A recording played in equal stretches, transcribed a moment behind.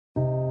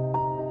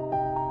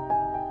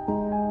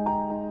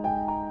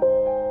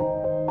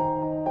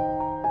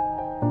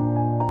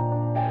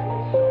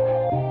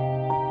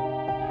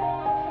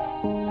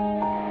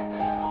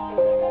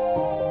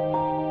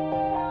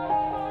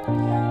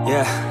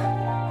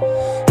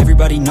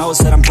Everybody knows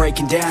that I'm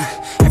breaking down.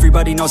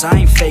 Everybody knows I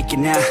ain't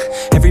faking now.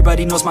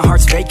 Everybody knows my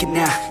heart's vacant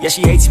now. Yeah,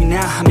 she hates me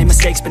now, I made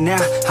mistakes, but now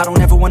I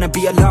don't ever wanna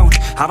be alone.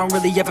 I don't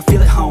really ever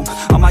feel at home.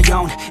 On my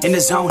own, in the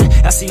zone,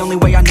 that's the only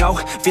way I know.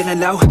 Feeling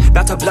low,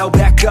 about to blow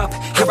back up.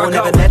 I won't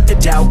ever let the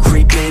doubt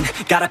creep in.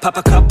 Gotta pop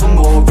a couple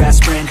more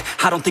aspirin.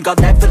 I don't think I'll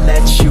ever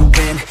let you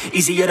in.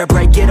 Easier to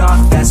break it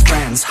off as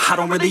friends. I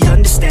don't really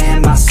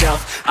understand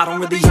myself. I don't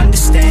really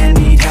understand,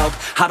 need help.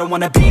 I don't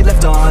wanna be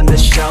left on the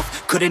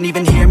shelf. Couldn't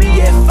even hear me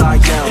if I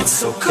yelled. It's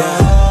so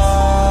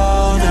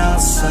cold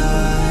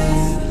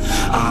outside,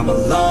 I'm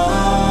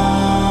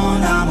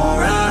alone, I'm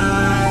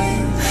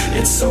alright.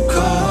 It's so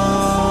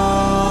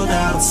cold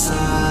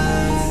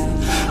outside,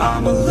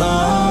 I'm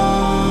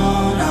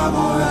alone, I'm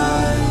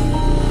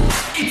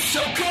alright. It's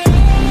so cold.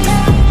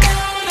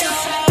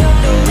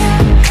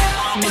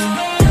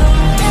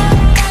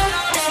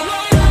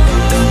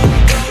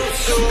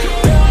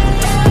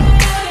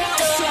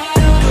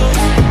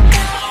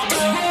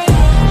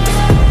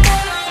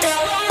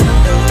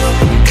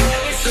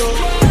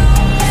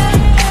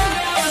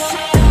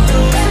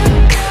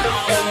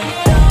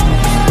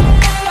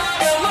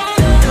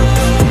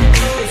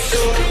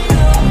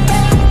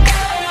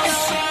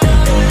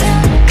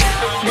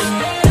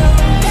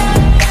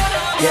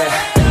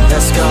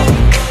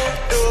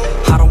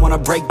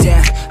 Break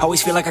down,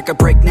 always feel like I could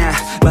break now,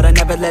 but I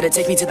never let it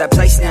take me to that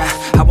place now.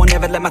 I won't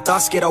ever let my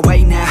thoughts get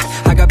away now.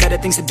 I got better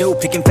things to do,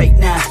 picking fate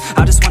now.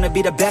 I just wanna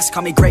be the best,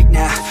 call me great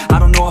now. I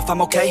don't know if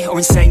I'm okay or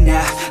insane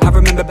now. I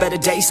remember better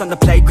days on the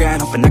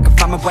playground, hoping I can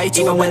find my way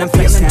to even when I'm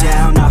feeling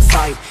down, I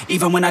fight.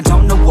 Even when I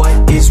don't know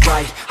what is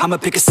right, I'ma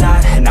pick a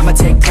side and I'ma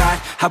take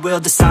pride. I will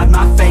decide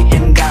my fate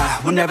and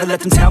I will never let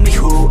them tell me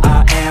who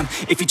I am.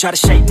 If you try to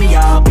shake me,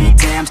 I'll be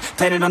damned.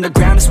 Planet on the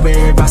ground is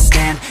where I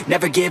stand.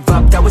 Never give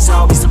up, that was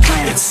always the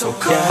plan. It's so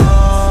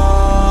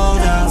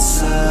cold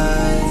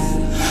outside,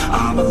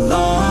 I'm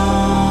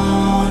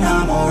alone,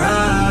 I'm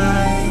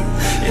alright.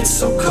 It's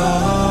so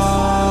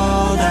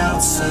cold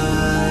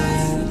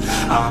outside,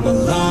 I'm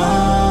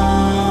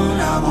alone,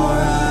 I'm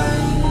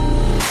alright.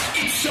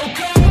 It's so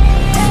cold.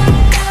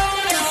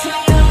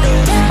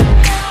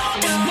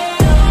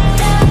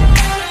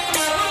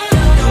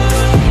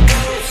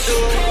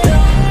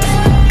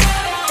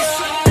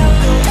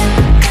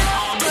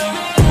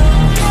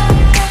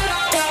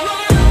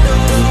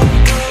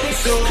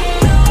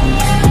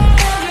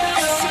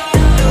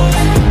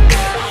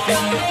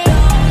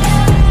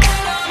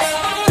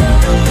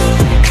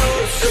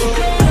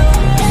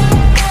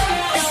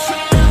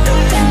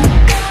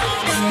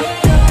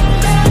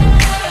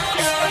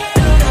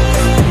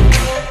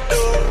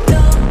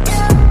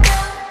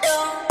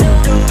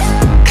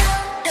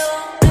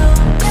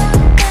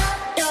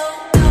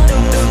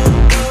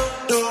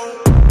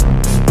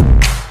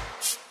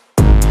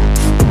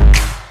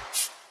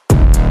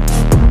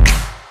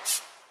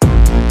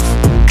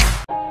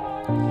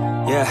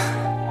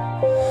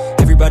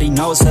 Everybody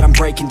knows that I'm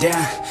breaking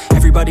down.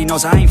 Everybody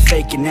knows I ain't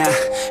faking now.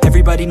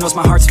 Everybody knows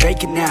my heart's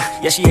vacant now.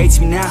 Yeah, she hates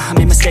me now, I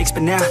made mistakes,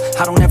 but now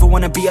I don't ever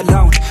wanna be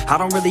alone. I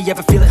don't really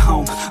ever feel at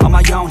home. On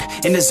my own,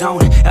 in the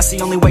zone, that's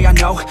the only way I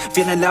know.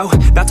 Feeling low,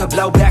 about to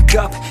blow back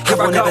up. I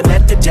won't ever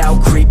let the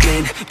doubt creep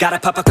in. Gotta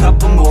pop a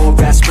couple more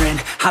aspirin.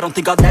 I don't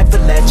think I'll ever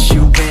let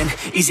you in.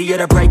 Easier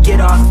to break it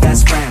off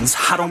as friends.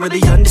 I don't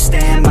really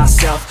understand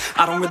myself.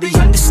 I don't really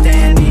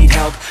understand, need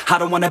help. I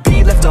don't wanna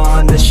be left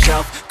on the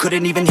shelf.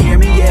 Couldn't even hear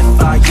me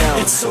if I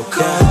yelled. It's so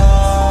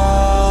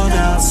cold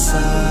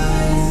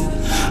outside,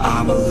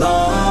 I'm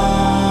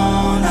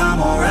alone, I'm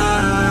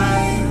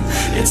alright.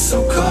 It's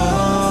so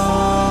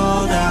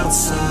cold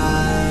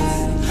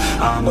outside,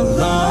 I'm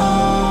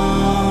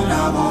alone,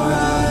 I'm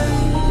alright.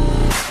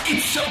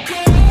 It's so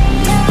cold.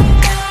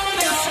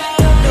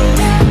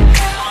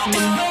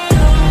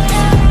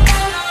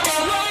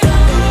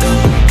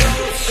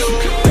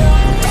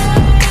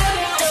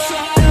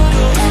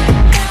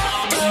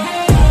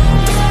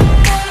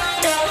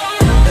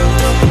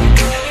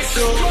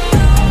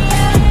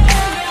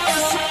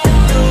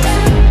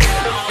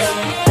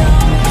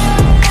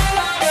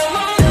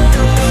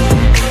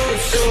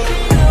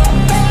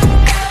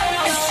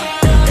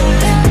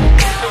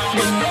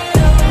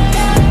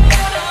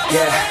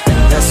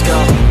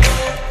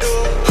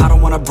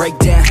 Break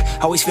down,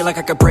 always feel like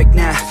I could break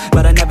now,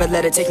 but I never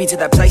let it take me to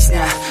that place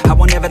now. I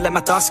won't ever let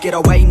my thoughts get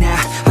away now.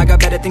 I got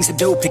better things to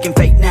do, picking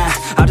fate now.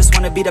 I just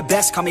wanna be the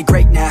best, call me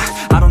great now.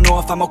 I don't know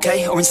if I'm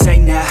okay or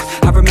insane now.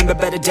 I remember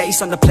better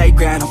days on the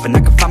playground, hoping I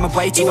can find my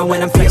way to even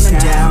when I'm feeling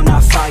down, I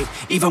fight.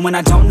 Even when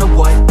I don't know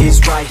what is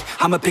right,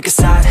 I'ma pick a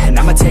side and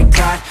I'ma take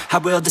pride. I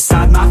will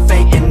decide my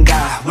fate and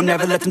I will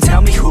never let them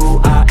tell me who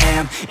I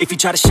am. If you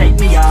try to shake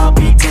me, I'll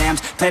be damned.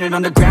 Planet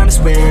on the ground is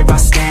where I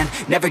stand.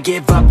 Never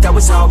give up, that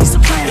was always the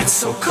plan. It's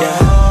so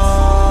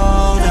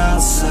cold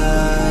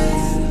outside,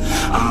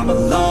 I'm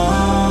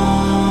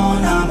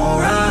alone, I'm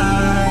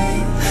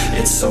alright.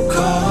 It's so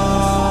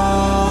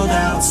cold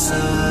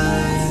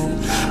outside,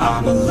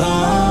 I'm alone.